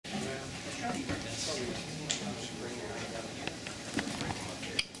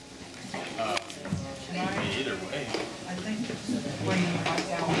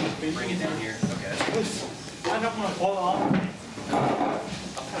Hold on. I'll kind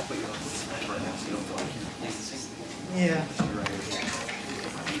of put you on this side right now so you don't feel like you're leasing. Yeah.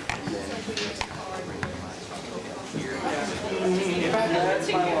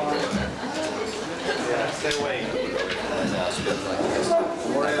 Yeah, stay away.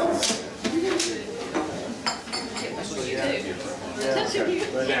 Or else.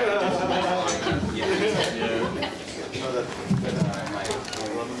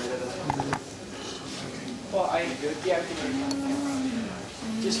 Well, yeah, I can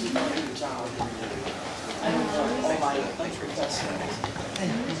just regarding the job. I don't know all my unprofessionals.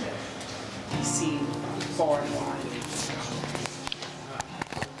 Be seen far and wide.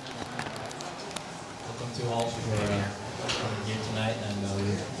 Welcome to all for coming here tonight, and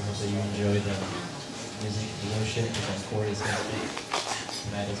we hope that you enjoy the music, the worship, and Corey is going to speak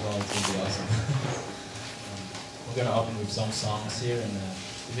tonight as well. It's going to be awesome. We're going to open with some songs here, and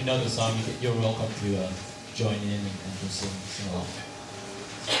if you know the song, you're welcome to join in and to sing along.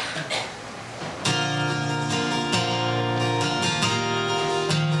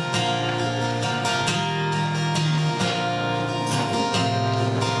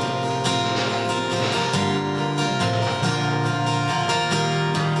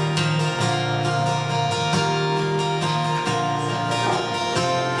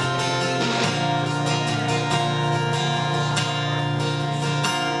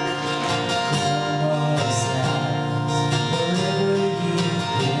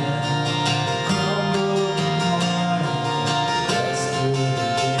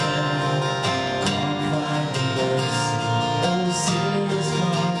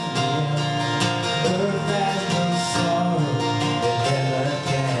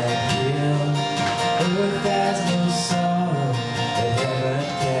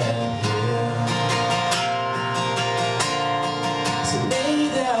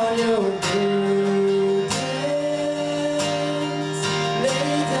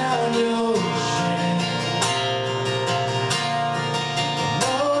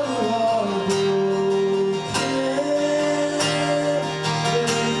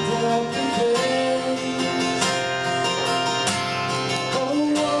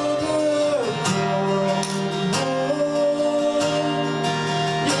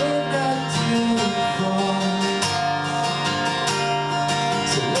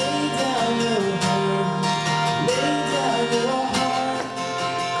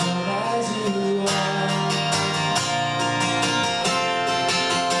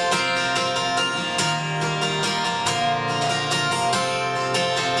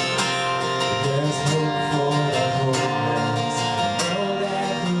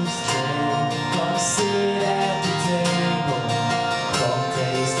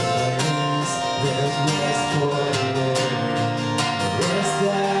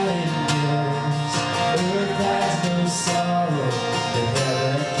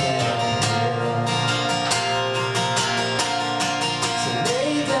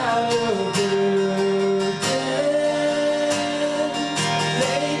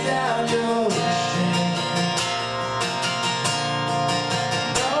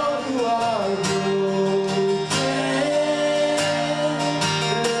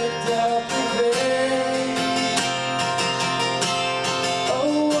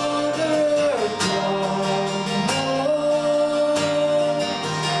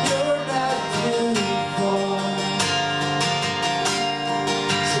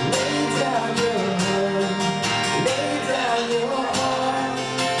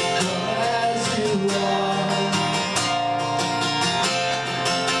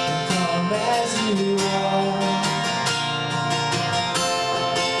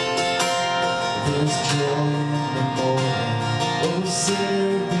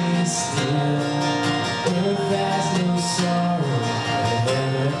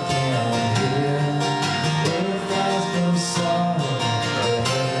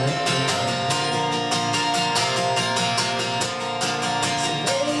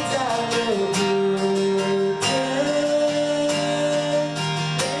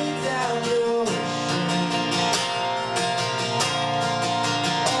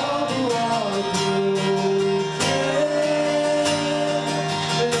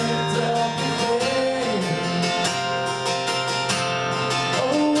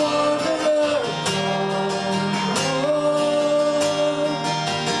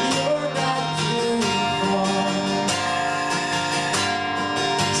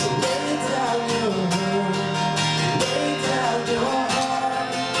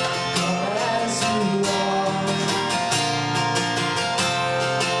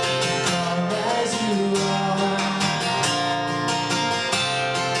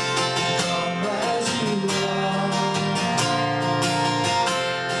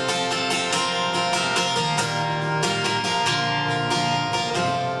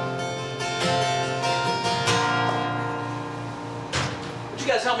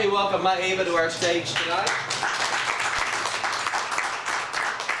 me welcome my Ava to our stage tonight.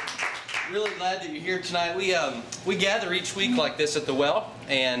 Really glad that you're here tonight. We gather each week like this at the Well,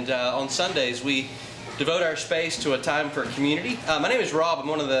 and on Sundays we devote our space to a time for community. My name is Rob. I'm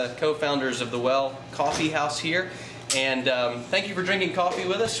one of the co-founders of the Well Coffee House here, and thank you for drinking coffee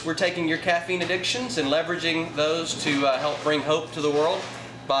with us. We're taking your caffeine addictions and leveraging those to help bring hope to the world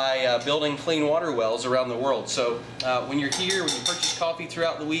by building clean water wells around the world. So when you're here, when you purchase coffee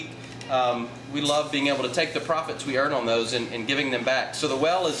throughout the week, we love being able to take the profits we earn on those and giving them back. So the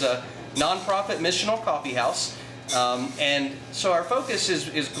Well is a nonprofit missional coffee house, and so our focus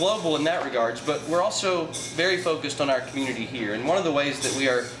is global in that regards, but we're also very focused on our community here. And one of the ways that we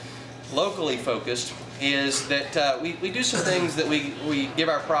are locally focused is that we do some things that we give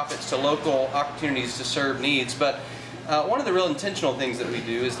our profits to local opportunities to serve needs, but one of the real intentional things that we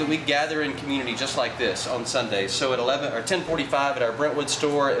do is that we gather in community just like this on Sundays. So at 11 or 10:45 at our Brentwood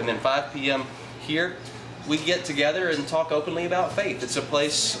store, and then 5 p.m. here, we get together and talk openly about faith. It's a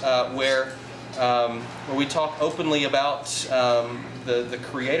place where we talk openly about the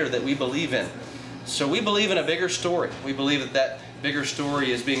Creator that we believe in. So we believe in a bigger story. We believe that bigger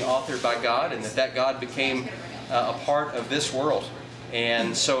story is being authored by God, and that God became a part of this world.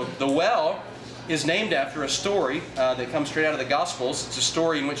 And so the Well is named after a story that comes straight out of the Gospels. It's a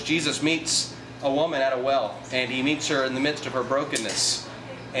story in which Jesus meets a woman at a well, and he meets her in the midst of her brokenness,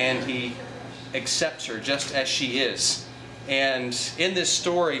 and he accepts her just as she is. And in this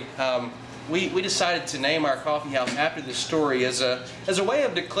story, we decided to name our coffee house after this story as a way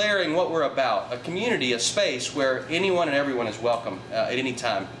of declaring what we're about, a community, a space where anyone and everyone is welcome at any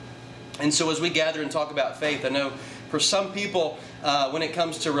time. And so as we gather and talk about faith, I know for some people, when it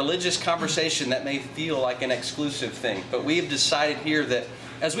comes to religious conversation, that may feel like an exclusive thing. But we have decided here that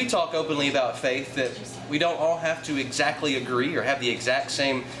as we talk openly about faith, that we don't all have to exactly agree or have the exact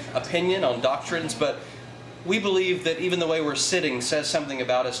same opinion on doctrines, but we believe that even the way we're sitting says something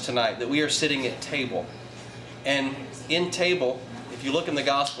about us tonight, that we are sitting at table. And in table, if you look in the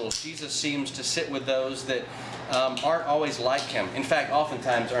Gospels, Jesus seems to sit with those that aren't always like him. In fact,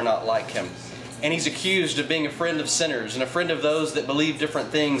 oftentimes are not like him. And he's accused of being a friend of sinners and a friend of those that believe different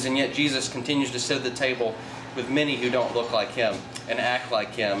things, and yet Jesus continues to sit at the table with many who don't look like him and act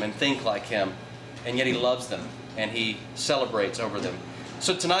like him and think like him, and yet he loves them and he celebrates over them.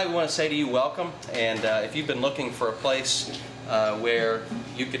 So tonight we want to say to you, welcome, and if you've been looking for a place where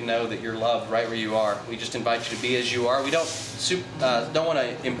you can know that you're loved right where you are, we just invite you to be as you are. We don't want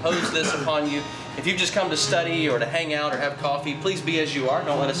to impose this upon you. If you've just come to study or to hang out or have coffee, please be as you are.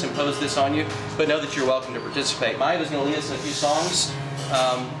 Don't let us impose this on you, but know that you're welcome to participate. Maya is going to lead us in a few songs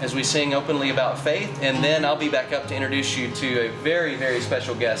as we sing openly about faith, and then I'll be back up to introduce you to a very, very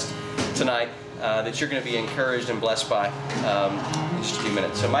special guest tonight that you're going to be encouraged and blessed by in just a few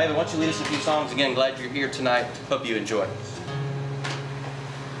minutes. So Maya, why don't you lead us in a few songs? Again, glad you're here tonight. Hope you enjoy.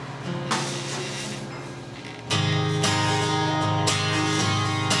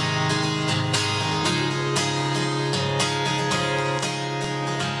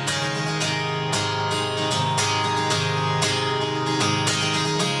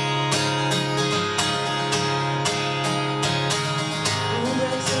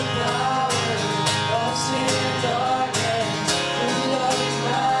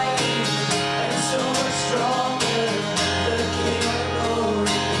 Stronger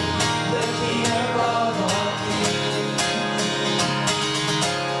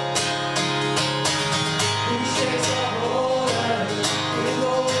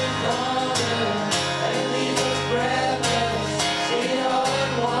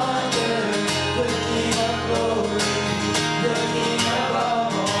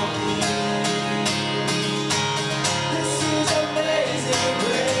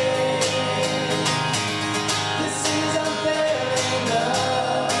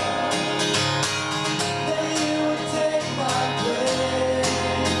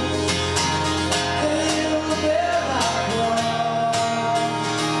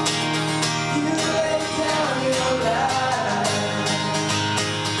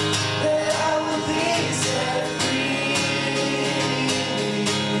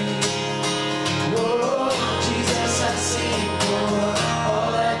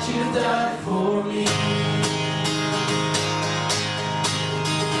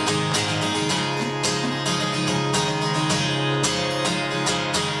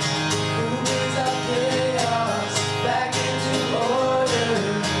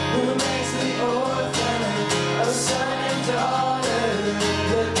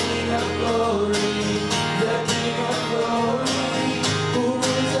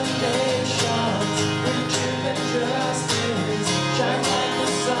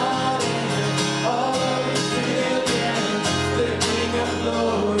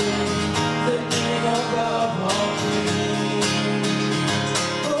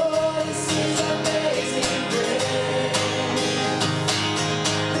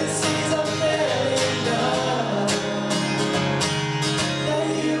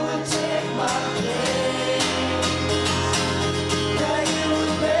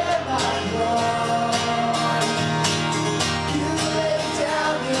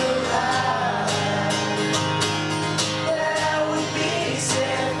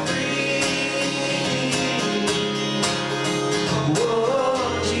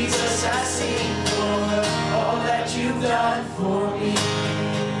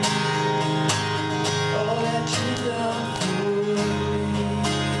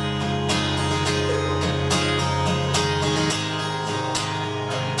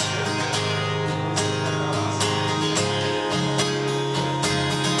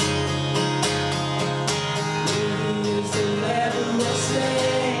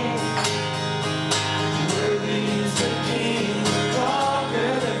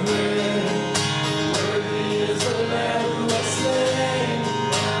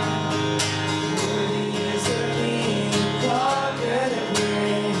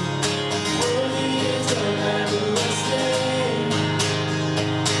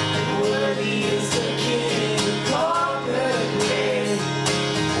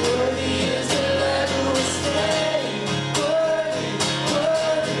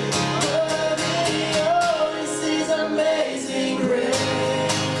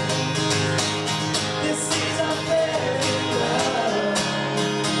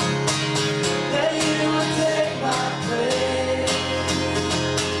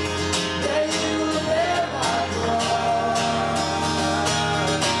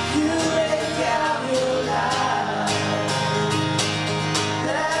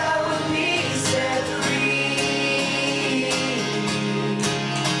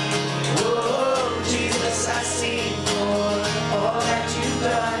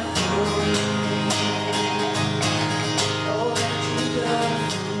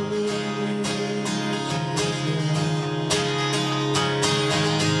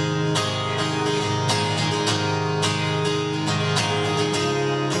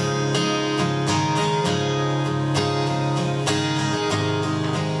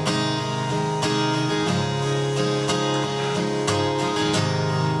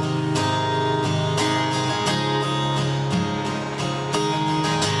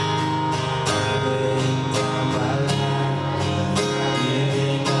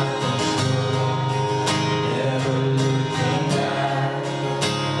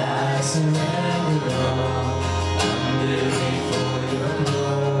surrender all. I'm living for your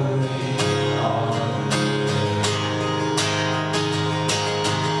glory on earth.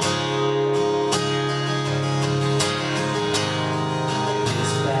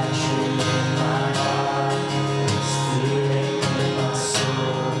 This passion in my heart, this feeling in my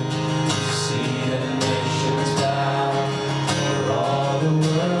soul, to see the nations bow, for all the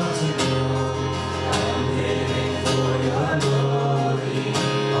world to know. I'm living for your glory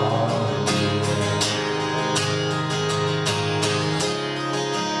on earth.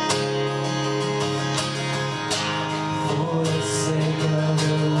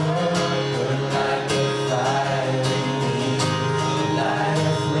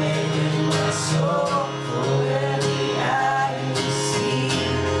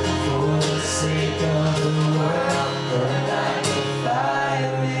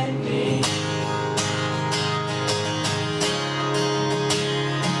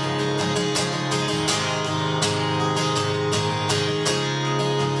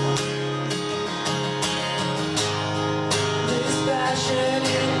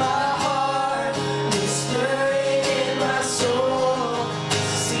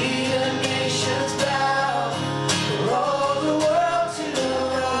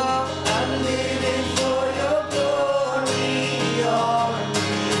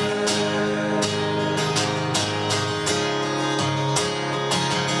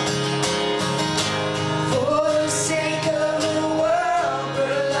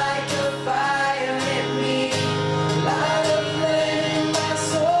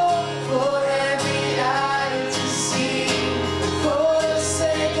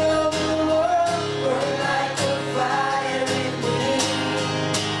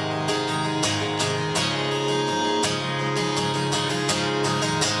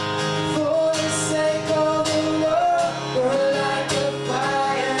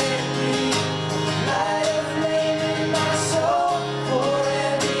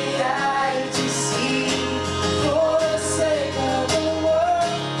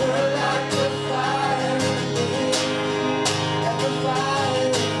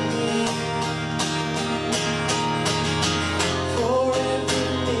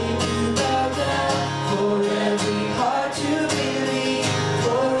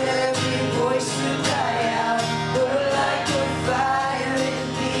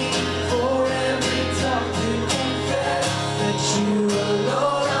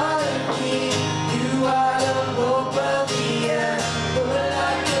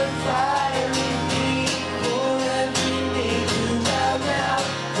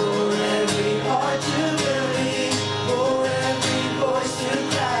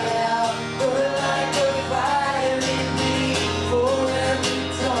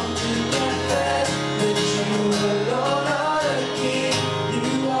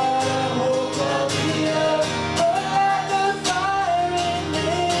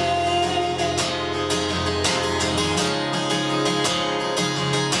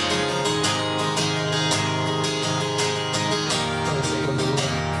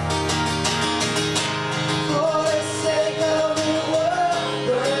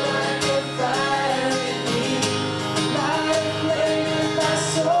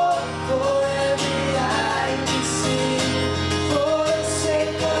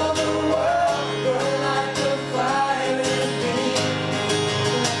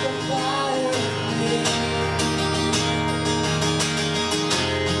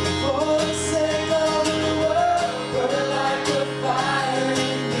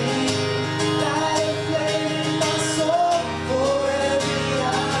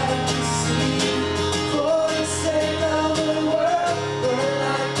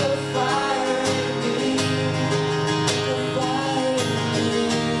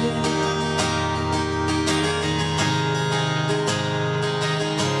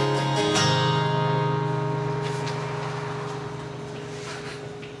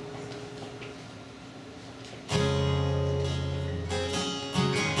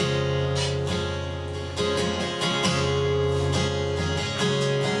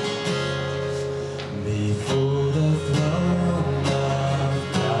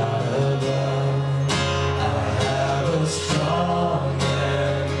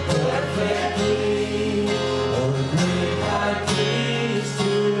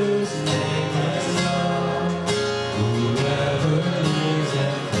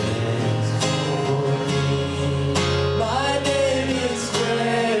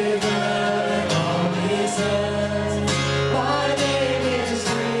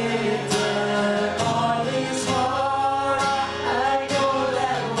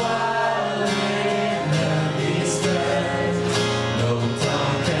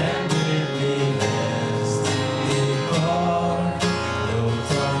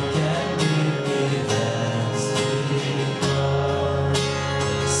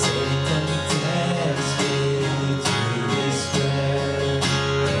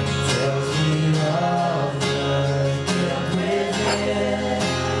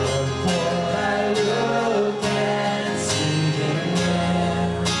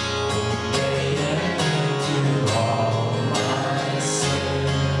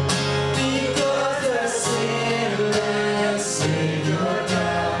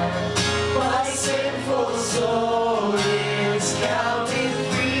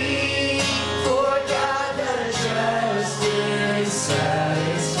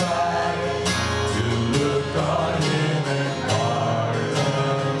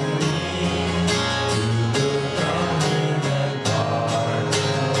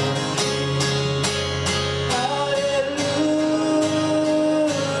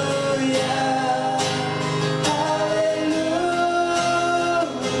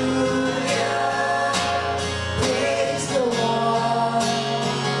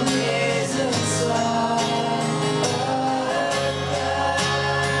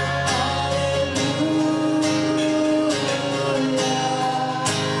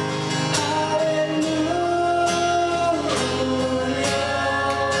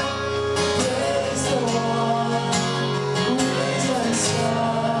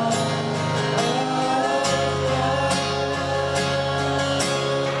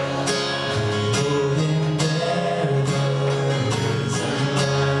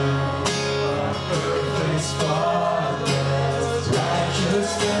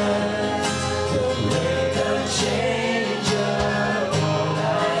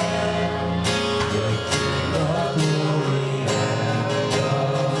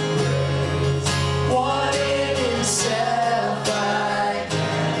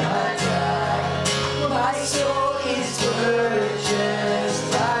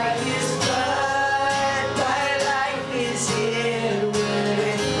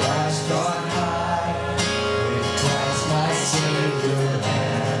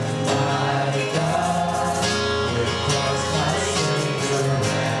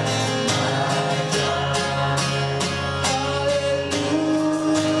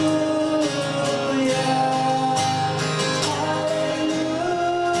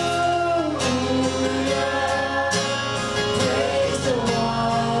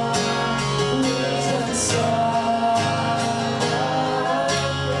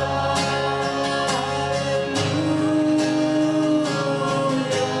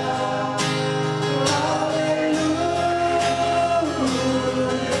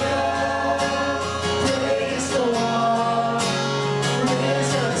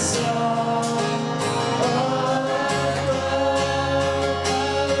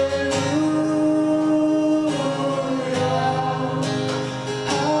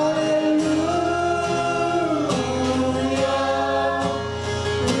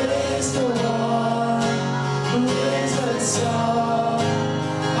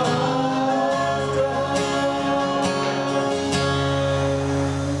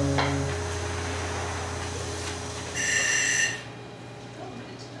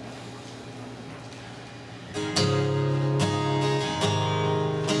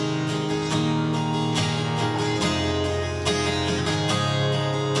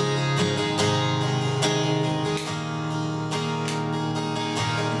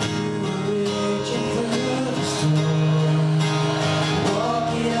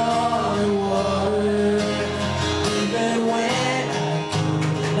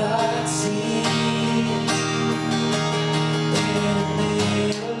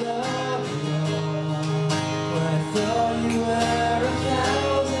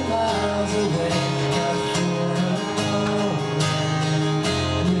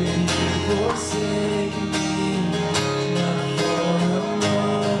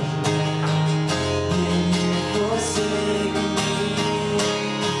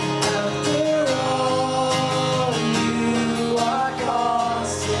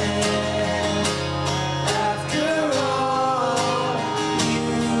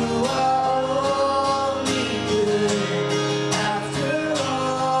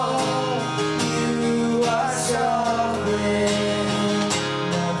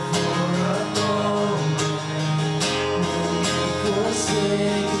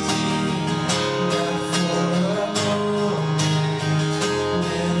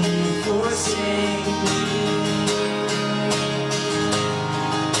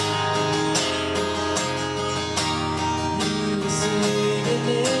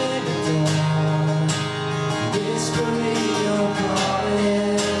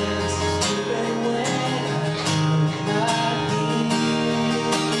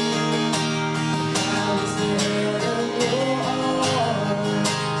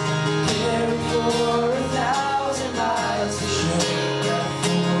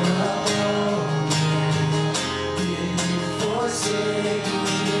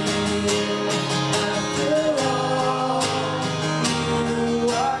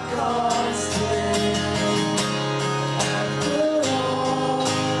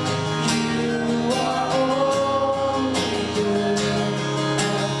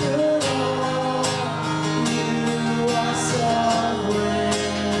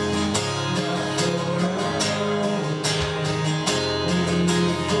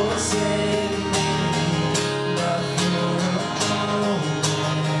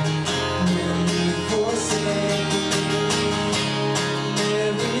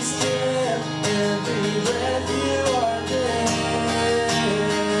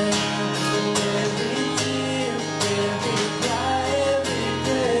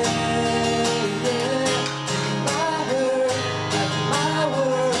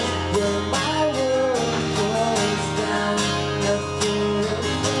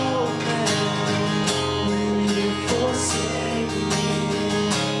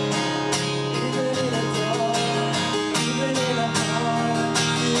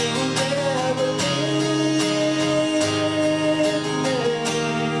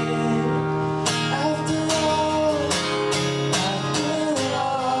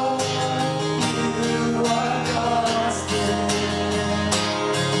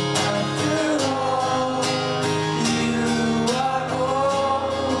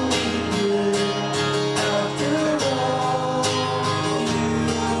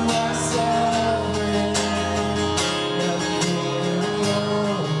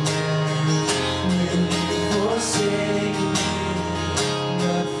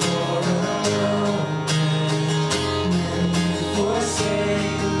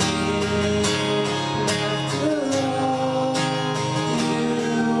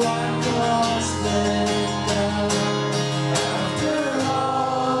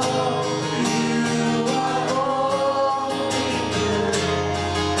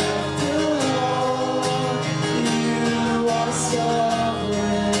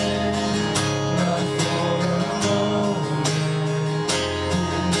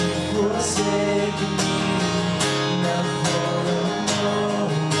 forsaken me, not for a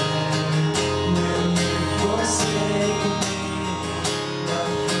moment. Will you forsake me, not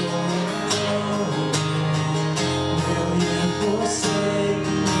for a moment? Will you forsake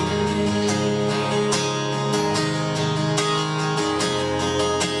me?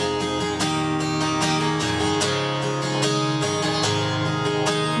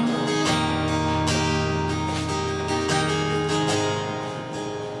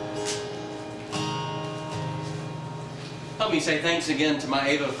 Help me say thanks again to my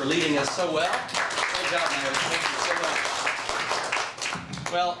Ava for leading us so well. Great job, Ava. Thank you so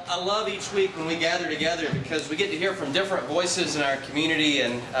much. Well, I love each week when we gather together because we get to hear from different voices in our community,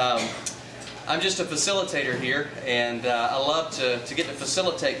 and I'm just a facilitator here, and I love to get to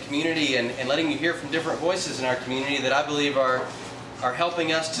facilitate community and letting you hear from different voices in our community that I believe are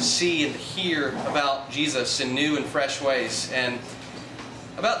helping us to see and hear about Jesus in new and fresh ways. And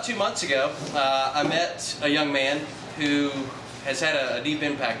about 2 months ago, I met a young man who has had a deep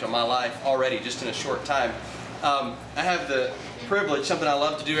impact on my life already, just in a short time. I have the privilege, something I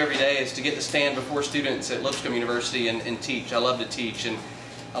love to do every day, is to get to stand before students at Lipscomb University and teach. I love to teach, and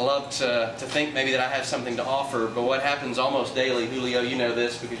I love to think maybe that I have something to offer, but what happens almost daily, Julio, you know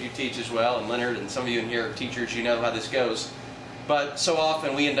this because you teach as well, and Leonard and some of you in here are teachers, you know how this goes. But so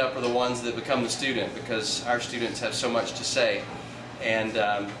often we end up with the ones that become the student because our students have so much to say, and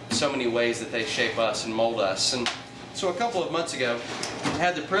so many ways that they shape us and mold us. And so a couple of months ago, I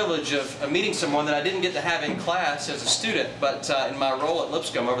had the privilege of meeting someone that I didn't get to have in class as a student, but in my role at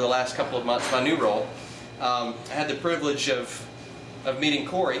Lipscomb over the last couple of months, my new role, I had the privilege of meeting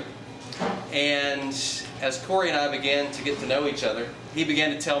Corey. And as Corey and I began to get to know each other, he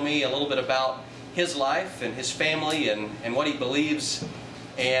began to tell me a little bit about his life and his family and what he believes.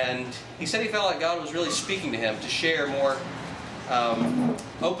 And he said he felt like God was really speaking to him to share more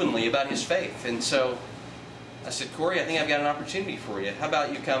openly about his faith. And so I said, Corey, I think I've got an opportunity for you. How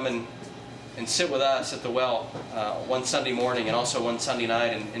about you come and sit with us at the well one Sunday morning and also one Sunday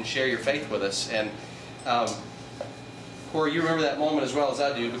night and share your faith with us. And Corey, you remember that moment as well as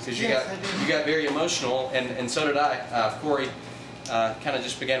I do because you got very emotional, and so did I. Corey kind of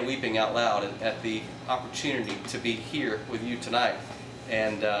just began weeping out loud at the opportunity to be here with you tonight.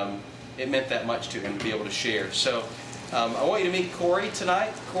 And it meant that much to him to be able to share. So I want you to meet Corey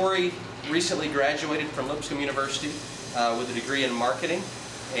tonight. Corey recently graduated from Lipscomb University with a degree in marketing,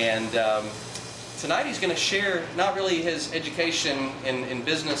 and tonight he's going to share not really his education in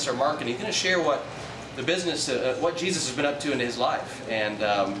business or marketing. He's going to share what the business, what Jesus has been up to in his life, and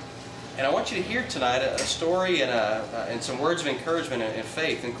I want you to hear tonight a story and some words of encouragement and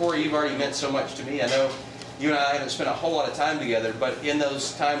faith. And Corey, you've already meant so much to me. I know you and I haven't spent a whole lot of time together, but in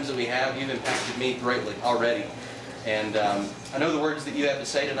those times that we have, you've impacted me greatly already. And I know the words that you have to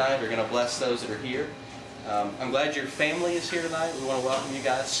say tonight are going to bless those that are here. I'm glad your family is here tonight. We want to welcome you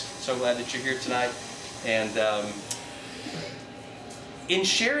guys. So glad that you're here tonight. And in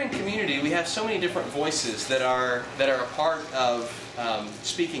sharing community, we have so many different voices that are a part of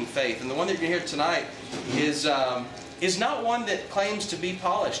speaking faith. And the one that you're going to hear tonight is not one that claims to be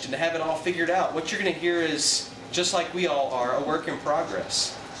polished and to have it all figured out. What you're going to hear is, just like we all are, a work in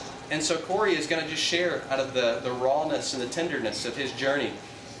progress. And so Corey is going to just share out of the rawness and the tenderness of his journey.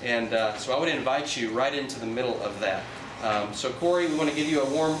 And so I would invite you right into the middle of that. So Corey, we want to give you a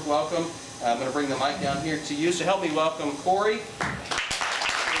warm welcome. I'm going to bring the mic down here to you. So help me welcome Corey.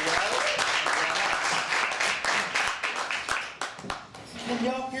 Can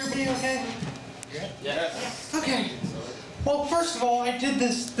y'all hear me okay? Yes. Okay. Well, first of all, I did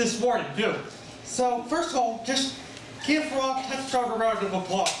this morning too. So first of all, just give Rob Headstrong a round of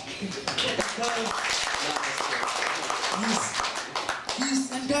applause. Because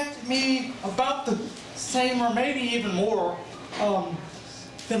he's impacted me about the same or maybe even more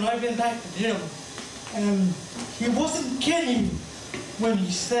than I've impacted him. And he wasn't kidding when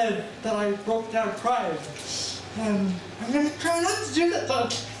he said that I broke down crying. And I'm going to try not to do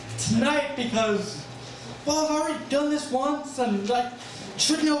that tonight because, well, I've already done this once and I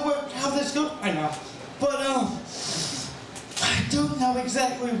should know how this goes. I know. But I don't know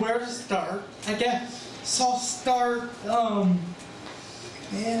exactly where to start. I guess I'll start,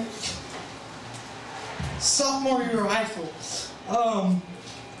 sophomore year of high school.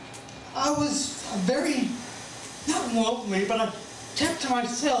 I was very, not lonely, but I kept to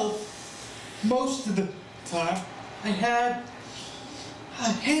myself most of the time. I had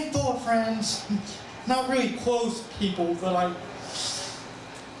a handful of friends, not really close people that I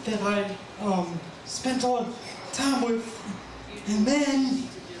spent a lot of time with, and then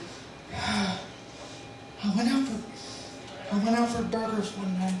I went out for burgers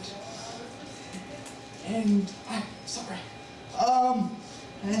one night and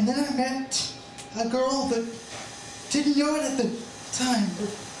and then I met a girl that didn't know it at the time, but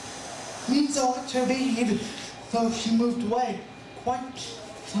means a lot to me, even though she moved away quite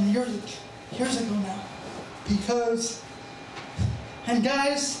some years ago now. Because, and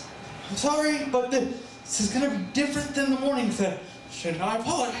guys, I'm sorry, but this is gonna be different than the morning session. I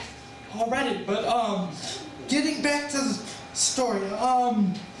apologize already, but getting back to the story,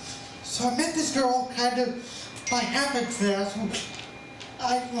 so I met this girl kind of by happenstance.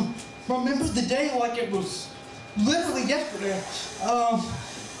 I remember the day like it was literally yesterday.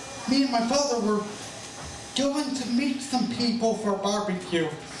 Me and my father were going to meet some people for a barbecue,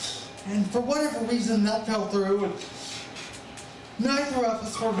 and for whatever reason that fell through, and neither of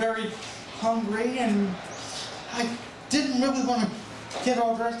us were very hungry, and I didn't really want to get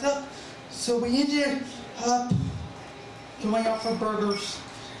all dressed up, so we ended up going out for burgers.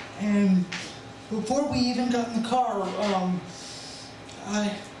 And before we even got in the car,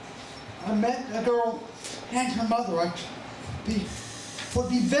 I met a girl and her mother. I would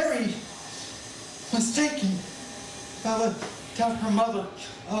be very mistaken about her mother.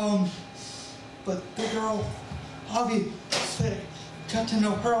 But the girl obviously got to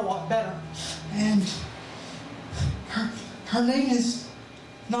know her a lot better. And her name is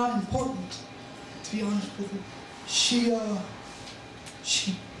not important, to be honest with you.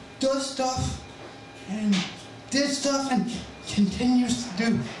 She does stuff and did stuff and continues to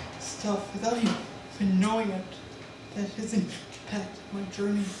do stuff without even knowing it. That has impacted my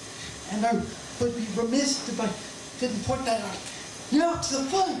journey. And I would be remiss if I didn't point that out. Now to the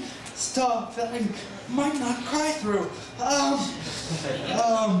fun stuff that I might not cry through.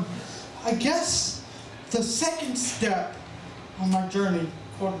 I guess the second step on my journey,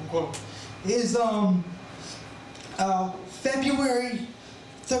 quote unquote, is February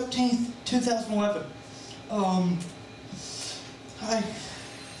 13th, 2011.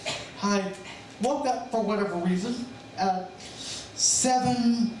 I woke up for whatever reason at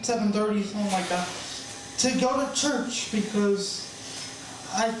 7:30, something like that, to go to church because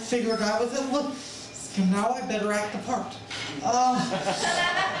I figured I was at look, so now I better act the part. I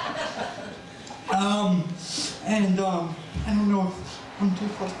don't know if I'm too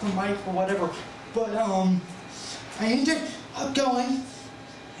close to the mic or whatever, but I ended up going,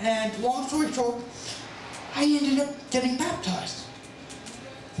 and long story short, I ended up getting baptized.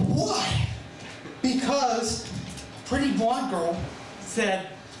 Why? Because a pretty blonde girl said,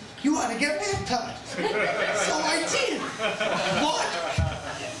 "You ought to get baptized." So I did.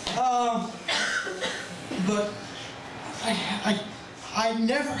 But I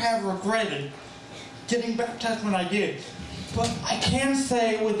never have regretted getting baptized when I did. But I can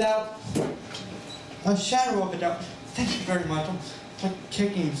say without a shadow of a doubt, thank you very much. I'm like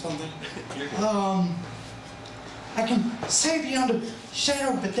kicking something. I can say beyond a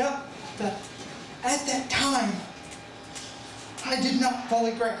shadow of a doubt that at that time, I did not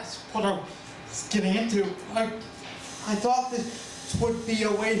fully grasp what I was getting into. I thought this would be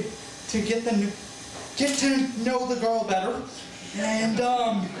a way to get to know the girl better, and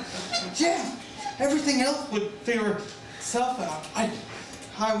yeah, everything else would figure itself out.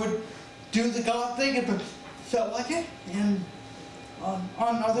 I would do the God thing if it felt like it, and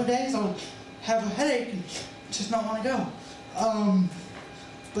on other days I would have a headache and just not want to go.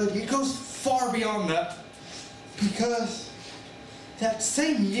 But it goes far beyond that, because that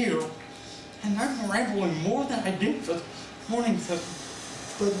same year, and I'm rambling more than I did for the morning session,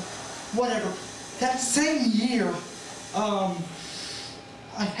 but whatever. That same year,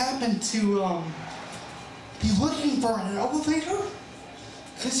 I happened to be looking for an elevator,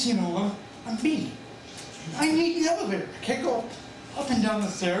 because, you know, I'm me. I need an elevator. I can't go up and down the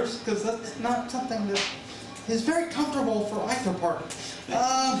stairs, because that's not something that is very comfortable for either party.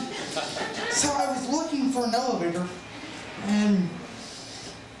 So I was looking for an elevator, and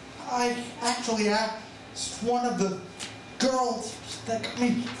I actually asked one of the girls that got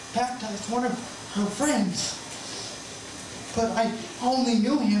me baptized, one of her friends, but I only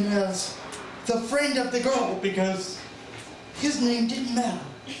knew him as the friend of the girl because his name didn't matter.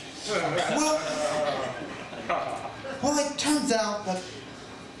 Well, it turns out that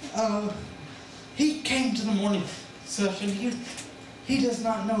he came to the morning session. He does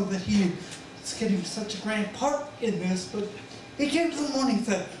not know that he is getting such a grand part in this, but he came to the morning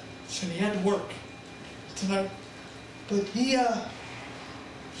session. He had to work tonight, but he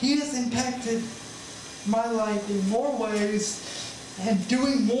has impacted my life in more ways and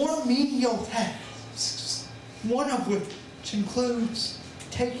doing more menial tasks, one of which includes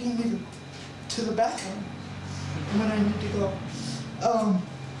taking me to the bathroom when I need to go.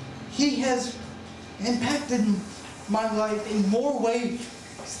 He has impacted my life in more ways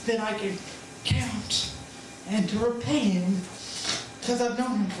than I can count. And to repay him, because I've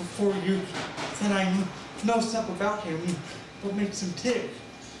known him for 4 years, and I know stuff about him that makes him tick.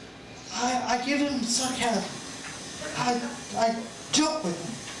 I give him sarcasm. I joke with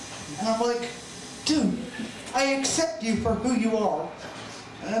him. And I'm like, dude, I accept you for who you are.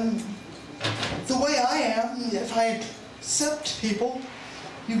 And the way I am, if I accept people,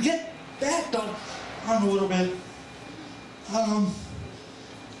 you get backed on a little bit.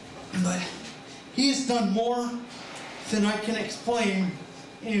 But he's done more than I can explain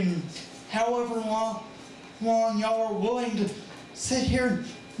in however long y'all are willing to sit here and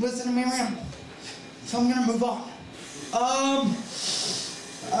listen to me ramble. So I'm gonna move on.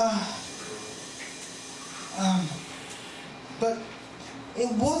 But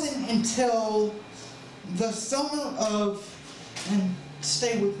it wasn't until the summer of, and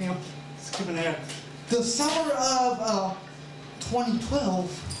stay with me, I'm skipping ahead. The summer of 2012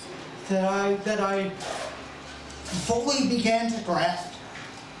 that I fully began to grasp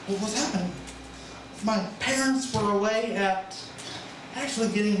what was happening. My parents were away at actually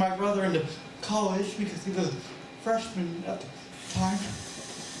getting my brother into college because he was a freshman at the time.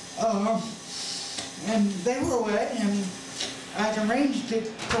 And they were away, and I'd arranged it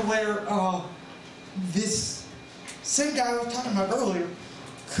to where this same guy I was talking about earlier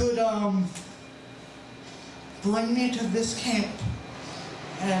could bring me to this camp.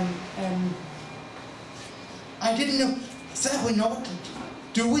 And I didn't exactly know what to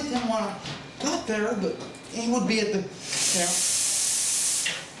do with him when I got there, but he would be at the camp.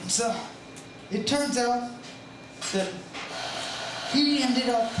 So it turns out that he ended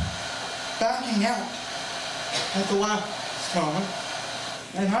up backing out at the last moment,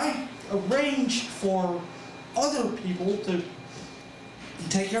 and I arranged for other people to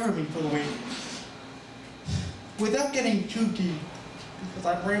take care of me for the week. Without getting too deep, because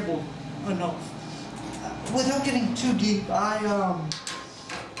I've rambled enough. Without getting too deep, I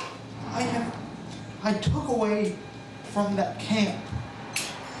took away from that camp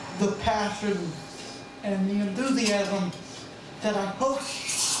the passion and the enthusiasm that I hope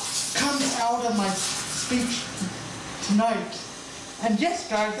comes out of my speech tonight. And yes,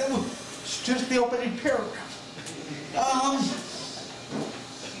 guys, that was just the opening paragraph.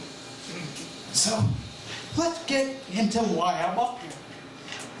 So let's get into why I'm up here.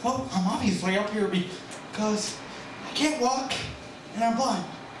 Well, I'm obviously up here because I can't walk and I'm blind.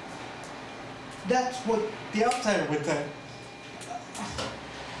 That's what the outsider would say.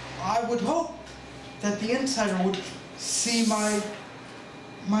 I would hope that the insider would see my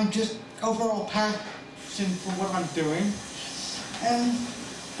just overall passion for what I'm doing. And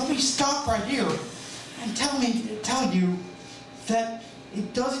let me stop right here and tell you that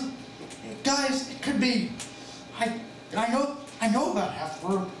it doesn't, guys, it could be, I know about half the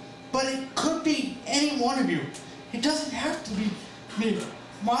room, but it could be any one of you. It doesn't have to be me.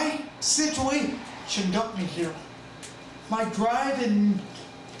 My situation got me here. My drive and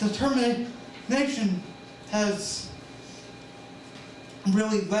determination has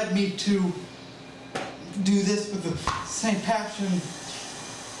really led me to do this with the same passion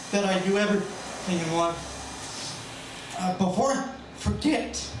that I do everything in life. Before I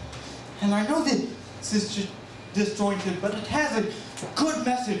forget, and I know that this is just disjointed, but it has a good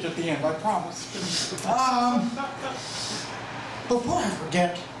message at the end, I promise. Before I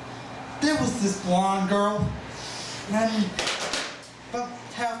forget, there was this blonde girl, and about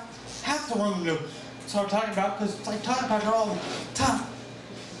half the room knew. So I'm talking about, because I talk about her all the time.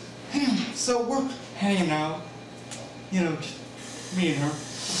 So we're hanging out, you know, just me and her.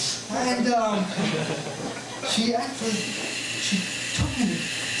 And she took me to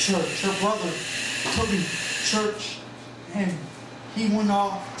church. Her brother took me to church, and he went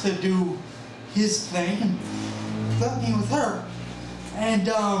off to do his thing and left me with her. And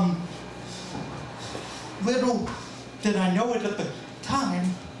little did I know it at the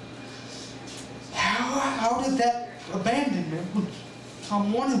time, how did that abandonment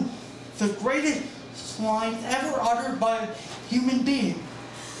become one of the greatest lines ever uttered by a human being?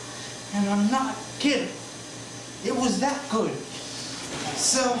 And I'm not kidding. It was that good.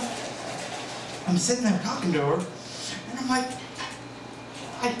 So I'm sitting there talking to her, and I'm like,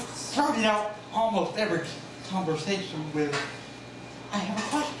 I started out almost every conversation with, I have a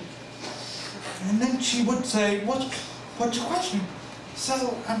question. And then she would say, what's your question?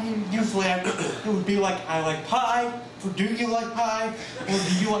 So, I mean, usually it would be like, I like pie, or do you like pie, or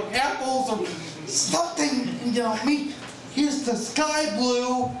do you like apples, or something, you know, me, here's the sky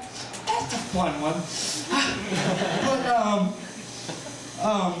blue. That's a fun one. But,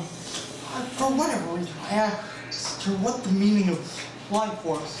 for whatever reason, I asked her what the meaning of life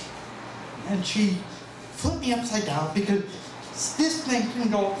was. And she flipped me upside down because this thing can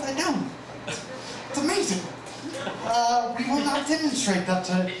go upside down. It's amazing. We will not demonstrate that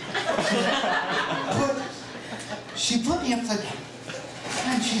today. But she flipped me upside down.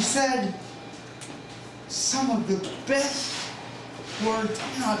 And she said some of the best words,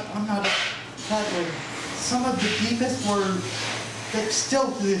 I'm not that way. Some of the deepest words that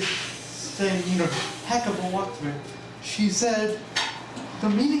still to this day, heck of a walk to me. She said, the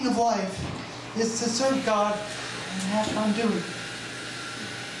meaning of life is to serve God and have fun doing it.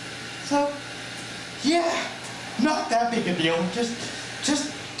 So, yeah, not that big a deal.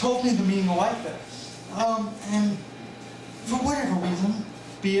 Just told me the meaning of life there. And for whatever reason,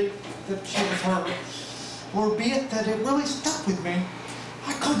 be it that she was hurt, or be it that it really stuck with me,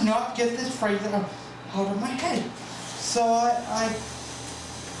 I could not get this phrase out of my head. So I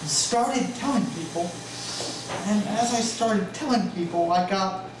started telling people, and as I started telling people, I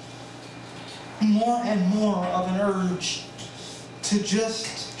got more and more of an urge to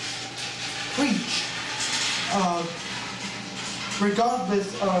just preach,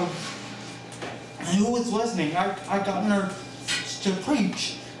 regardless of who was listening. I got an urge to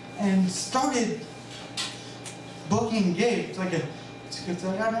preach and started booking gigs. I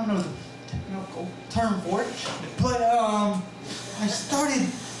don't know the technical term for it, but I started.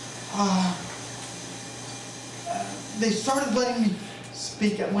 They started letting me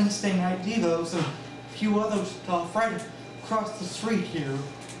speak at Wednesday night devos and a few others right across the street here,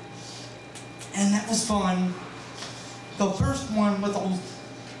 and that was fun. The first one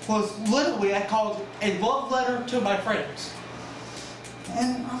was literally, I called it a love letter to my friends,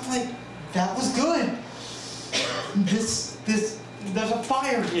 and I'm like, that was good. There's a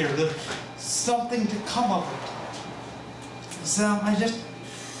fire here. There's something to come of it. So I just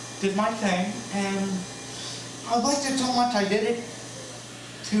did my thing, and I liked it so much I did it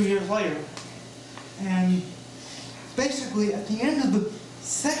 2 years later. And basically, at the end of the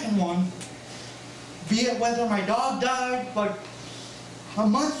second one, be it whether my dog died like a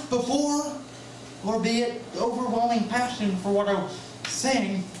month before, or be it overwhelming passion for what I was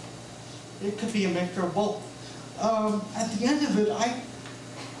saying, it could be a mixture of both. At the end of it, I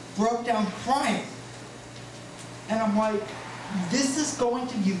broke down crying. And I'm like, this is going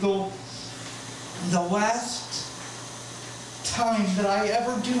to be the last time that I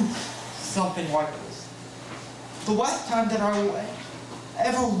ever do something like this. The last time that I will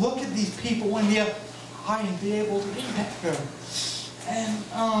ever look at these people in the eye and be able to impact them. And,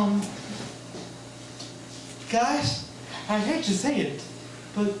 guys, I hate to say it,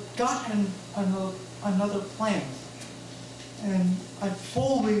 but God had another plan. And I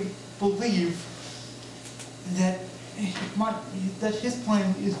fully believe that his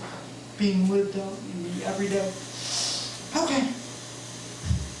plan is being lived out in me every day. Okay.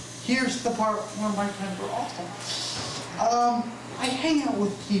 Here's the part where my friends are awesome. I hang out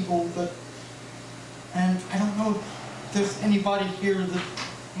with people that, and I don't know if there's anybody here that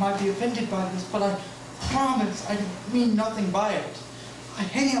might be offended by this, but I promise I mean nothing by it. I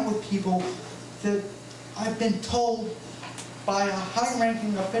hang out with people that I've been told by a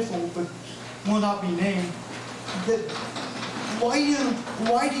high-ranking official that will not be named that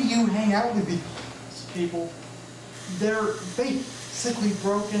why do you hang out with these people? They're basically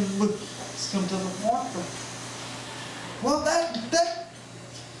broken. Look, system doesn't want them. Well, that's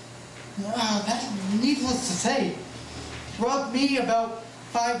needless to say, rubbed me about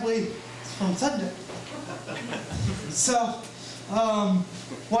 5 ways from Sunday. So,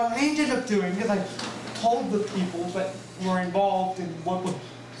 what I ended up doing is I told the people that were involved in what was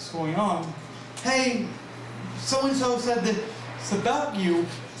going on, hey, so-and-so said that it's about you,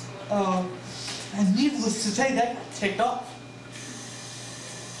 and needless to say, that got ticked off.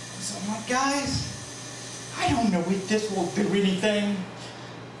 So I'm like, guys, I don't know if this will do anything,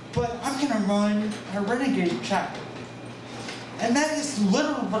 but I'm going to run a renegade chapel. And that is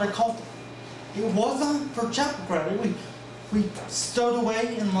literally what I called it. It wasn't for chapel credit. We stowed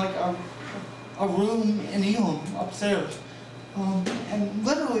away in like a room in Elam upstairs. And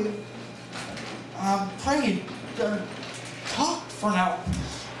literally prayed, talked for an hour.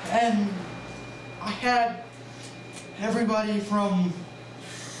 And I had everybody from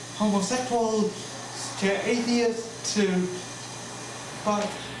homosexuals to atheists to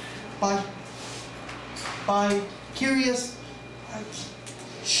by curious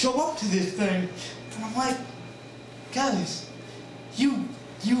show up to this thing. And I'm like, guys, you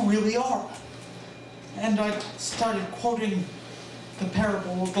really are. And I started quoting the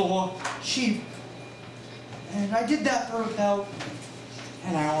parable of the lost sheep. And I did that for about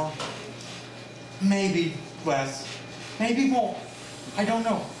an hour. maybe less, maybe more. I don't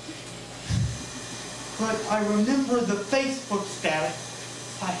know. But I remember the Facebook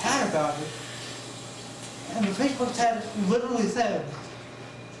status I had about it. And the Facebook status literally said,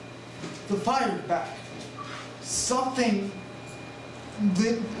 the fire's back. Something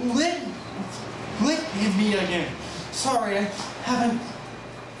lit in me again. Sorry, I haven't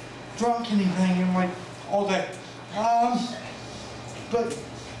drunk anything in like all day. But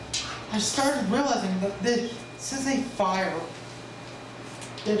I started realizing that this is a fire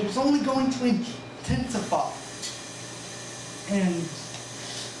that is only going to intensify. And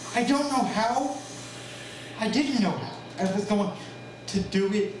I don't know how. I didn't know how I was going to do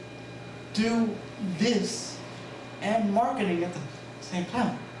this and marketing at the same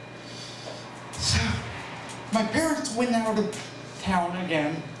time. So my parents went out of town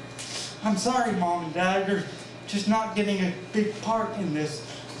again. I'm sorry, Mom and Dad, you're just not getting a big part in this.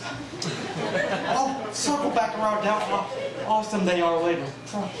 I'll circle back around how awesome they are later.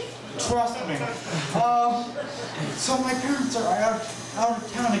 Trust me. So my parents are out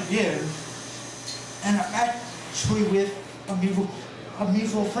of town again, and I'm actually with a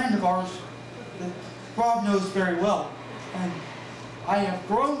mutual friend of ours that Rob knows very well, and I have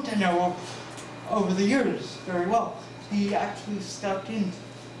grown to know over the years very well. He actually stepped in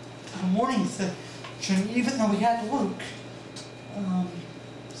the morning session, even though he had to work.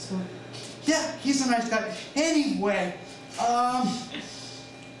 So, yeah, he's a nice guy. Anyway,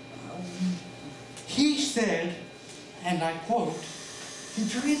 he said, and I quote,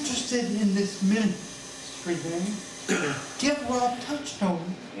 if you're interested in this ministry thing, give Rob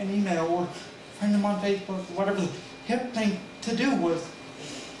Touchstone an email or friend him on Facebook, whatever the hip thing to do was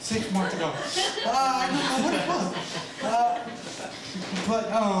 6 months ago. I don't know what it was.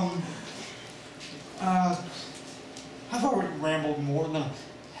 I've already rambled more than I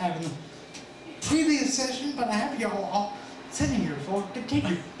have in the previous session, but I have you all sitting here, so I'll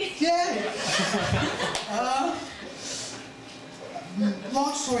continue. Yay!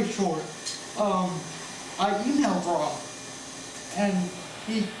 Long story short, I emailed Rob, and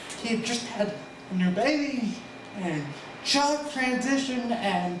he had just had a new baby, and job transition,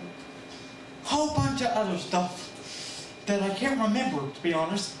 and a whole bunch of other stuff that I can't remember, to be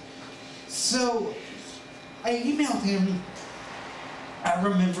honest. So I emailed him. I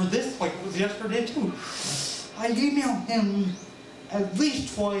remember this like it was yesterday too. I emailed him at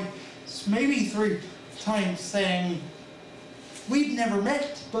least twice, maybe 3 times, saying, we've never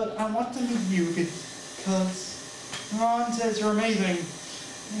met, but I want to meet you because Ron says you're amazing,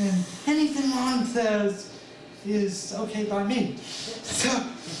 and anything Ron says is okay by me. So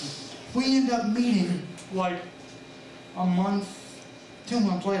we end up meeting like a month, 2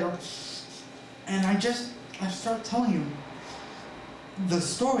 months later, and I start telling him the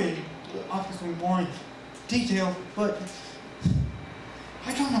story, obviously more in detail, but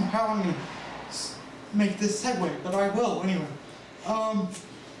I don't know how I'm going to make this segue, but I will anyway.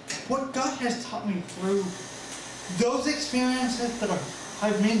 What God has taught me through those experiences that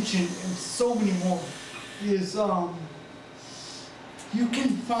I've mentioned and so many more is you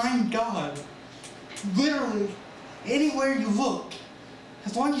can find God literally anywhere you look,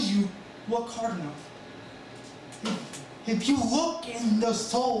 as long as you look hard enough. If you look in the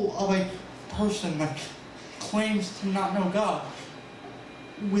soul of a person that claims to not know God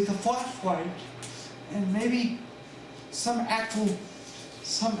with a flashlight and maybe some actual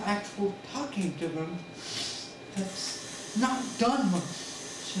talking to them, that's not done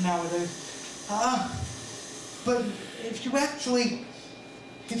much nowadays. But if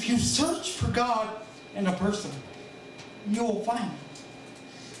you search for God in a person, you will find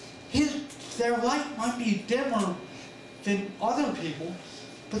him. Their light might be dimmer than other people,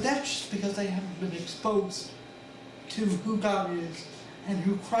 but that's just because they haven't been exposed to who God is and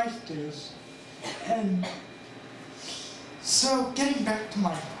who Christ is. And so, getting back to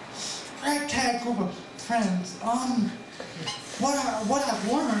my ragtag group of friends, what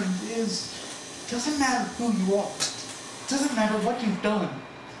I've learned is, it doesn't matter who you are, it doesn't matter what you've done.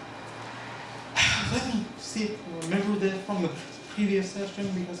 Let me see if you remember this from the previous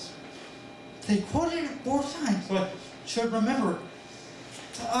session, because they quoted it 4 times, so I should remember it.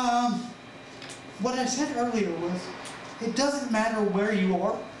 What I said earlier was, it doesn't matter where you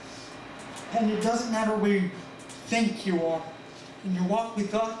are, and it doesn't matter where you think you are. In your walk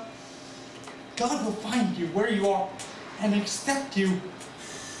with God, God will find you where you are and accept you.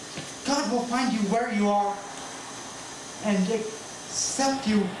 God will find you where you are and accept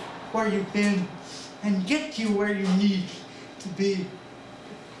you where you've been and get you where you need to be.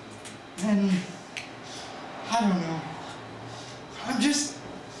 And I don't know. I'm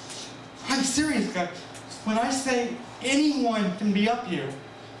serious, guys. When I say anyone can be up here,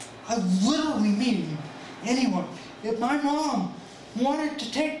 I literally mean anyone. If my mom wanted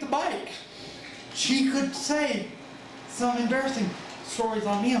to take the bike, she could say some embarrassing stories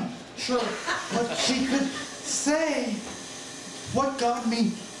on me, I'm sure, but she could say what God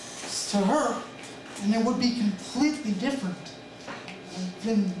means to her, and it would be completely different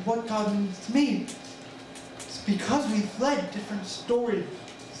than what God means to me. It's because we've led different stories,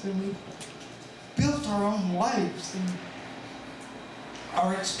 and we've built our own lives, and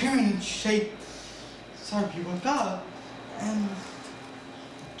our experience shapes our view of God. And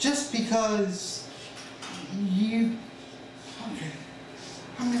just because you... Okay,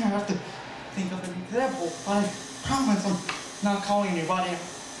 I'm going to have to think of an example. I promise I'm not calling anybody.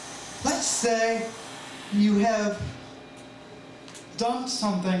 Let's say you have done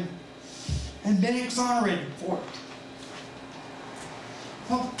something and been exonerated for it.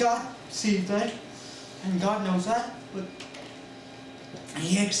 Well, God sees that, and God knows that, but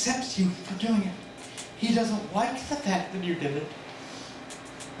He accepts you for doing it. He doesn't like the fact that you did it.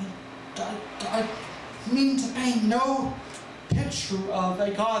 I mean to paint no picture of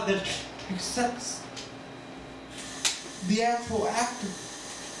a God that accepts the actual act of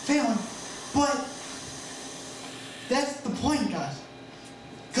failing, but that's the point, guys.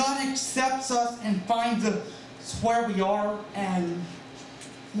 God accepts us and finds us where we are and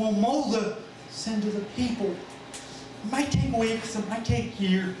will mold us into the people. It might take weeks, it might take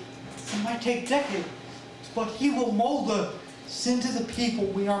years, it might take decades, but He will mold us into the people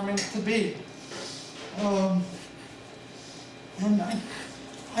we are meant to be. And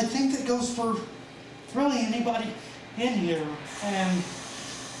I think that goes for really anybody in here. And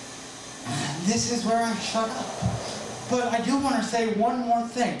this is where I shut up. But I do want to say one more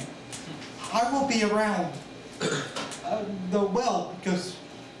thing. I will be around the well because,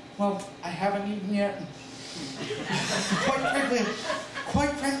 well, I haven't eaten yet.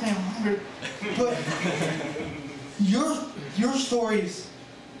 Quite frankly, I'm hungry. But your stories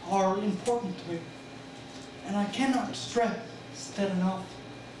are important to me, and I cannot stress that enough.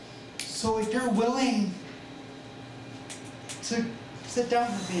 So if you're willing to sit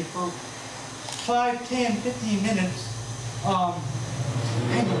down with me for 5, 10, 15 minutes,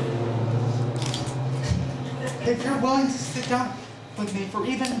 hang on. If you're willing to sit down with me for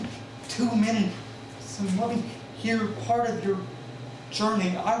even 2 minutes and let me hear part of your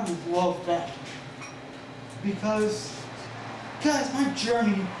journey, I would love that. Because, guys, my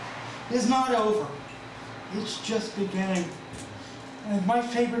journey is not over. It's just beginning. And my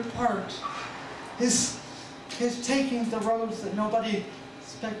favorite part is taking the roads that nobody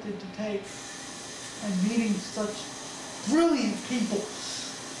expected to take and meeting such brilliant people.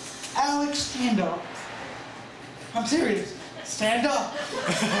 Alex, stand up. I'm serious. Stand up.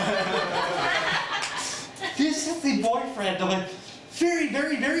 This is the boyfriend of a very,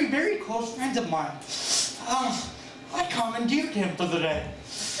 very, very, very close friend of mine. I commandeered him for the day.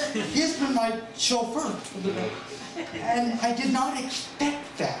 He's been my chauffeur for the day. And I did not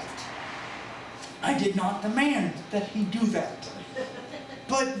expect that. I did not demand that he do that.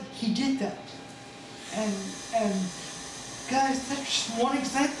 But he did that. And guys, that's just one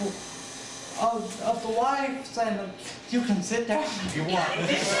example of the lives, and you can sit down if you want,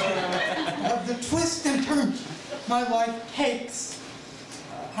 of the twists and turns my life takes.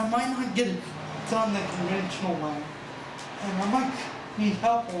 I might not get it done the conventional way, and I might need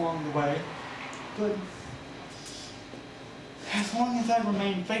help along the way, but as long as I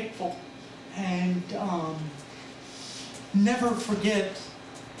remain faithful and never forget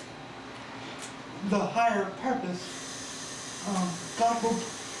the higher purpose, God will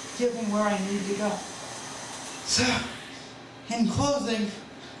get me where I need to go. So, in closing,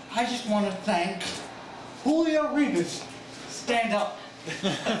 I just want to thank Julio Rivas. Stand up.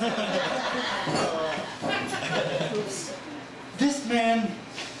 This man,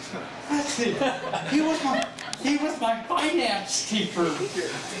 let's see, he was my finance teacher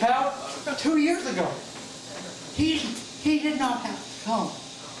about 2 years ago. He did not have to come.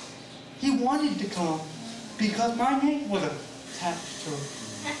 He wanted to come because my name was attached to it.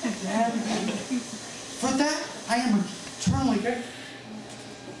 And for that, I am eternally grateful.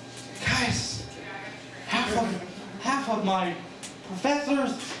 Guys, half of my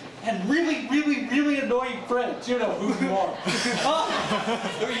professors and really, really, really annoying friends, you know who you are.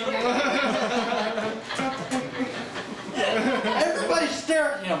 Everybody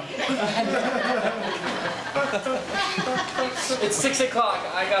stare at him. It's 6 o'clock.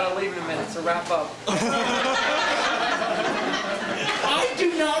 I gotta leave in a minute, so wrap up. I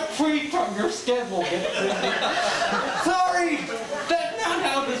do not preach on your schedule. Sorry, that's not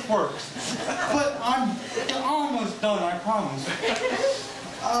how this works. But I'm almost done, I promise.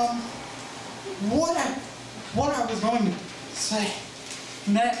 What I was going to say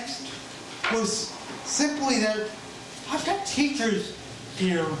next was simply that I've got teachers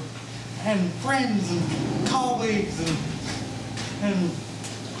here, and friends and colleagues, and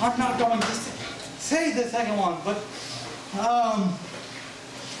I'm not going to say the second one, but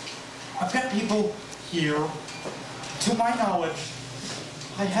I've got people here, to my knowledge,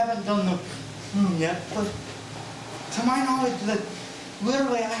 I haven't done the yet, but to my knowledge that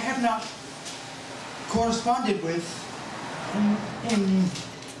literally I have not corresponded with in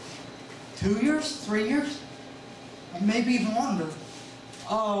 2 years, 3 years, maybe even longer.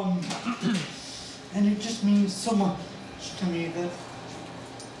 And it just means so much to me that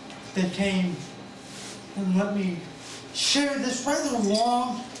they came and let me share this rather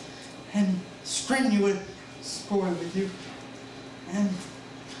long and strenuous story with you. And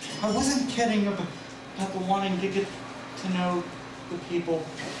I wasn't kidding about the wanting to get to know the people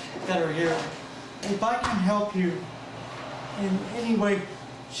that are here. If I can help you in any way,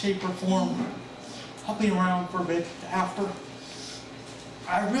 shape, or form, I'll be around for a bit after.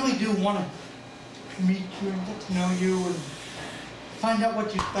 I really do want to meet you and get to know you and find out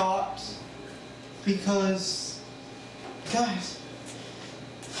what you thought, because, guys,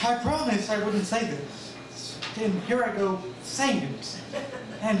 I promised I wouldn't say this, and here I go saying it,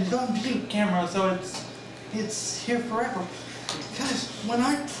 and it's on video camera, so it's here forever. Because when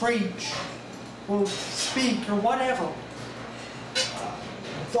I preach or speak or whatever,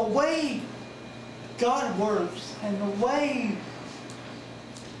 the way God works and the way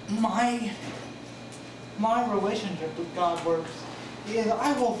my relationship with God works is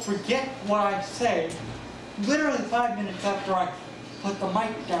I will forget what I say literally 5 minutes after I put the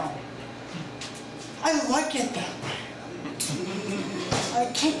mic down. I like it that way.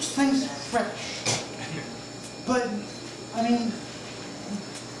 It keeps things fresh. But, I mean,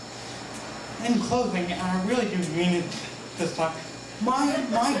 in closing, and I really do mean it this time,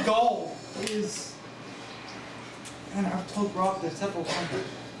 my goal is, and I've told Rob this several times,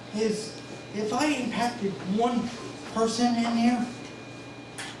 is if I impacted one person in here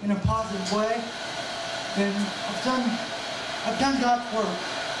in a positive way, then I've done God's work.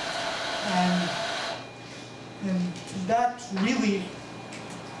 And that's really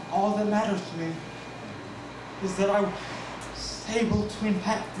all that matters to me, is that I was able to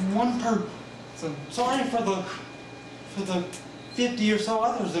impact one person. Sorry for the 50 or so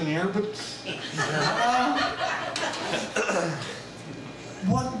others in here, but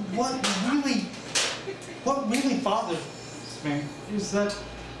what really bothers me is that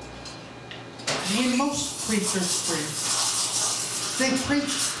when most preachers preach, they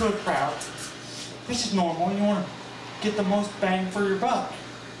preach to a crowd, which is normal. You want to get the most bang for your buck.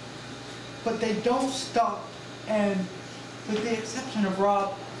 But they don't stop, and with the exception of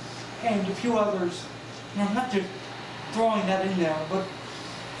Rob and a few others, and I'm not just throwing that in there, but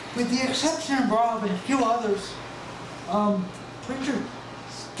with the exception of Rob and a few others, preachers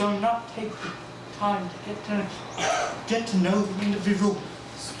do not take the time to get to know the individual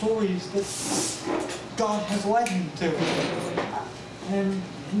stories that God has led him to. And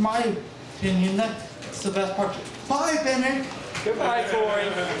in my opinion, that's the best part. Bye, Bennett. Goodbye,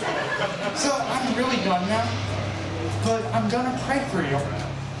 Corey. So I'm really done now, but I'm gonna pray for you.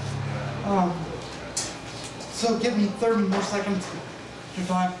 So give me 30 more seconds to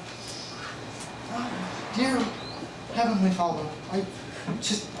time. Dear Heavenly Father,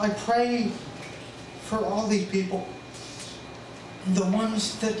 I pray for all these people, the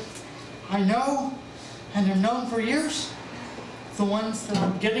ones that I know and have known for years, the ones that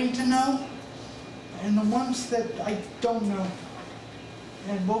I'm getting to know, and the ones that I don't know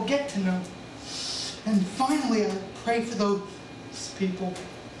and will get to know. And finally, I pray for those people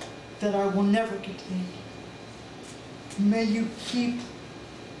that I will never get to meet. May you keep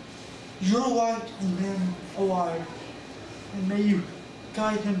your light in them alive, and may you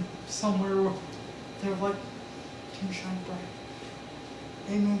guide them somewhere where their light can shine bright.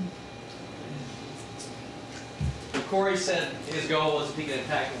 Amen. Corey said his goal was if he could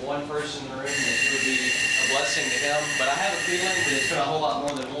impact one person in the room, that it would be a blessing to him. But I have a feeling that it's been a whole lot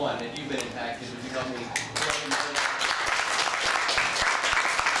more than one. If you've been impacted, would you help me?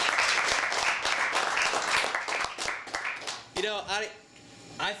 You know,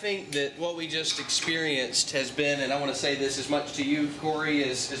 I think that what we just experienced has been, and I want to say this as much to you, Corey,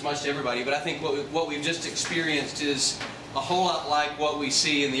 as much to everybody, but I think what we've just experienced is a whole lot like what we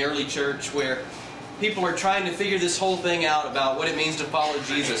see in the early church, where people are trying to figure this whole thing out about what it means to follow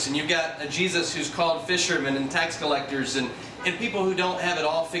Jesus. And you've got a Jesus who's called fishermen and tax collectors and and people who don't have it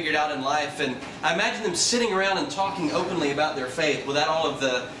all figured out in life. And I imagine them sitting around and talking openly about their faith without all of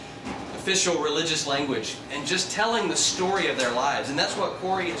the official religious language and just telling the story of their lives. And that's what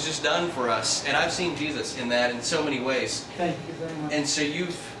Corey has just done for us. And I've seen Jesus in that in so many ways. Thank you very much. And so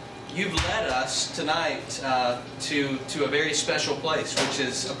you've led us tonight to a very special place, which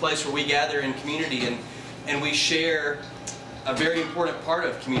is a place where we gather in community and we share a very important part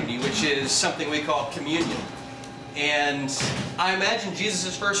of community, which is something we call communion. And I imagine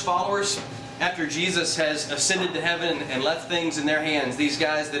Jesus' first followers, after Jesus has ascended to heaven and left things in their hands, these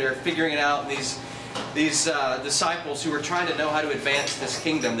guys that are figuring it out, these disciples who are trying to know how to advance this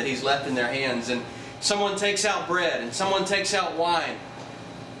kingdom that He's left in their hands, and someone takes out bread and someone takes out wine,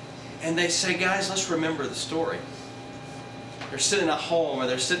 and they say, guys, let's remember the story. They're sitting at home, or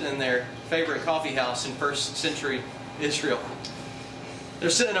they're sitting in their favorite coffee house in first century Israel. They're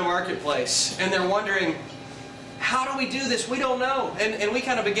sitting in a marketplace, and they're wondering, how do we do this? We don't know. And we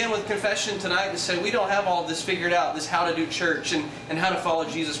kind of begin with confession tonight to say we don't have all of this figured out, this how to do church and how to follow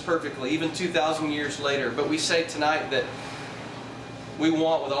Jesus perfectly, even 2,000 years later. But we say tonight that we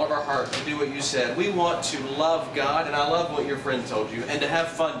want with all of our heart to do what you said. We want to love God, and I love what your friend told you, and to have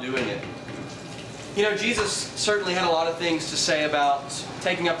fun doing it. You know, Jesus certainly had a lot of things to say about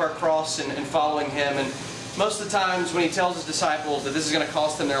taking up our cross and following Him. And most of the times when He tells His disciples that this is going to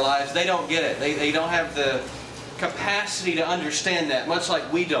cost them their lives, they don't get it. They don't have the capacity to understand that, much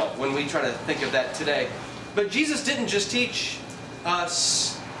like we don't when we try to think of that today. But Jesus didn't just teach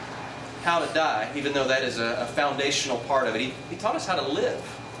us how to die, even though that is a foundational part of it. He taught us how to live.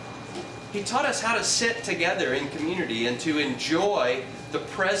 He taught us how to sit together in community and to enjoy the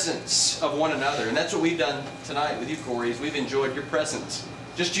presence of one another. And that's what we've done tonight with you, Corey, is we've enjoyed your presence.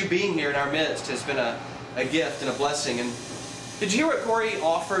 Just you being here in our midst has been a gift and a blessing. And did you hear what Corey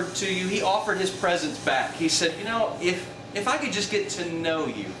offered to you? He offered his presence back. He said, you know, if I could just get to know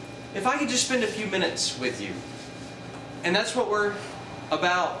you, if I could just spend a few minutes with you. And that's what we're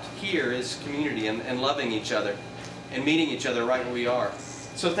about here, is community and loving each other and meeting each other right where we are.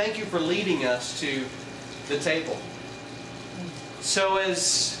 So thank you for leading us to the table. So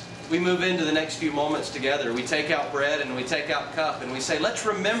as we move into the next few moments together, we take out bread and we take out cup and we say, let's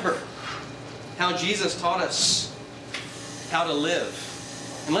remember how Jesus taught us how to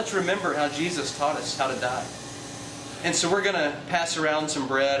live. And let's remember how Jesus taught us how to die. And so we're going to pass around some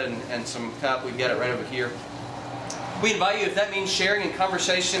bread and some cup. We've got it right over here. We invite you, if that means sharing in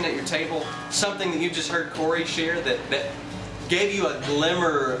conversation at your table, something that you just heard Corey share that gave you a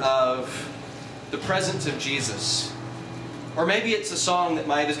glimmer of the presence of Jesus. Or maybe it's a song that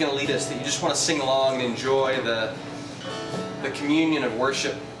Maya is going to lead us that you just want to sing along and enjoy the communion of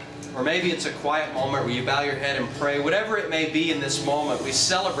worship. Or maybe it's a quiet moment where you bow your head and pray. Whatever it may be in this moment, we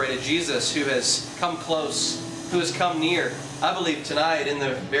celebrate a Jesus who has come close, who has come near. I believe tonight in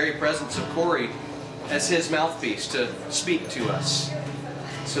the very presence of Corey as his mouthpiece to speak to us.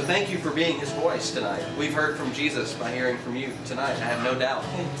 So thank you for being his voice tonight. We've heard from Jesus by hearing from you tonight, I have no doubt.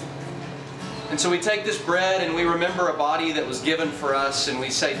 And so we take this bread and we remember a body that was given for us, and we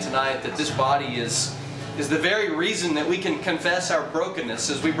say tonight that this body is the very reason that we can confess our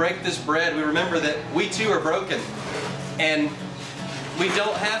brokenness. As we break this bread, we remember that we too are broken. And we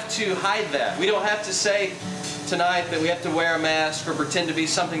don't have to hide that. We don't have to say tonight that we have to wear a mask or pretend to be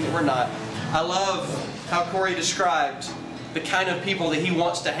something that we're not. I love how Corey described the kind of people that he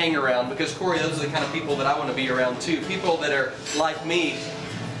wants to hang around, because Corey, those are the kind of people that I want to be around too. People that are like me,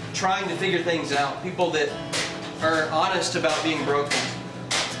 trying to figure things out. People that are honest about being broken.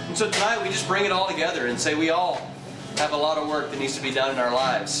 And so tonight we just bring it all together and say we all have a lot of work that needs to be done in our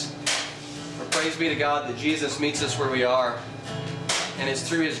lives. But praise be to God that Jesus meets us where we are. And it's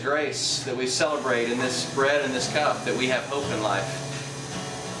through His grace that we celebrate in this bread and this cup that we have hope in life.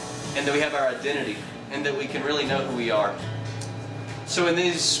 And that we have our identity. And that we can really know who we are. So in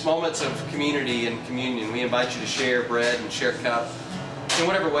these moments of community and communion, we invite you to share bread and share cup in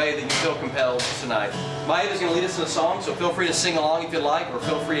whatever way that you feel compelled tonight. Maya is going to lead us in a song, so feel free to sing along if you'd like, or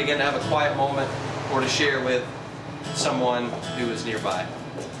feel free again to have a quiet moment or to share with someone who is nearby.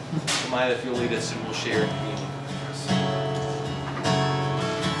 So Maya, if you'll lead us and we'll share in communion.